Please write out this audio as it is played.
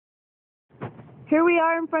Here we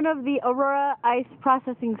are in front of the Aurora Ice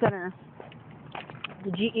Processing Center,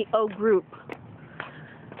 the GEO group.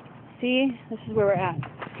 See, this is where we're at.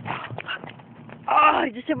 Oh, I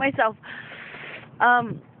just hit myself.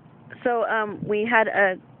 We had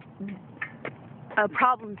a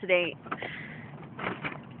problem today,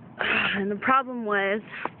 and the problem was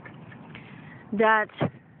that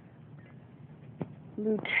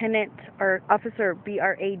Lieutenant or Officer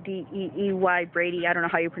Bradeey, Brady, I don't know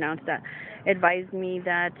how you pronounce that, advised me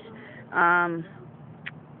that I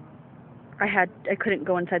couldn't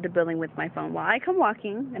go inside the building with my phone. Well, I come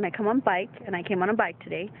walking and I come on bike, and I came on a bike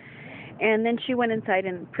today, and then she went inside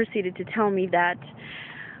and proceeded to tell me that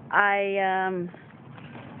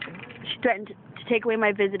she threatened to take away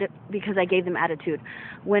my visit because I gave them attitude,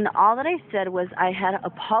 when all that I said was I had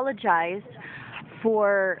apologized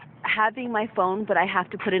for having my phone, but I have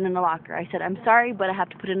to put it in the locker. I said, I'm sorry, but I have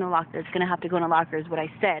to put it in the locker. It's going to have to go in the locker is what I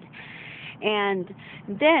said. And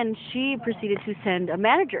then she proceeded to send a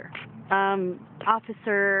manager,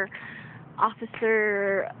 Officer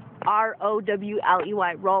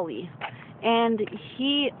Rowley, and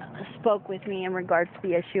he spoke with me in regards to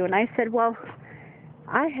the issue, and I said, well,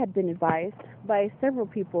 I had been advised by several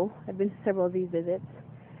people, I've been to several of these visits,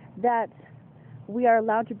 that we are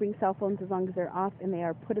allowed to bring cell phones as long as they're off and they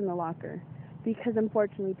are put in the locker, because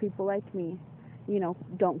unfortunately people like me,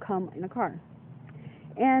 don't come in a car.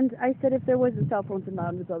 And I said if there wasn't cell phones allowed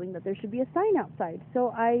in the building, that there should be a sign outside. So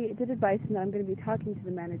I did advise him that I'm going to be talking to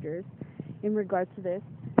the managers in regards to this,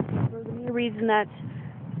 for the mere reason that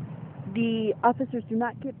the officers do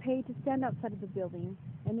not get paid to stand outside of the building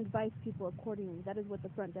and advise people accordingly. That is what the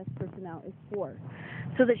front desk personnel is for,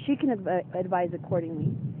 so that she can advise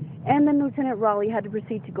accordingly. And then Lieutenant Raleigh had to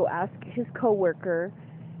proceed to go ask his co-worker,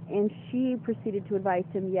 and she proceeded to advise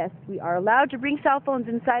him, yes, we are allowed to bring cell phones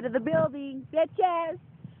inside of the building, bitches!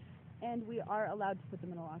 And we are allowed to put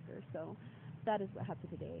them in a locker. So that is what happened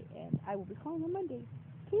today, and I will be calling on Monday.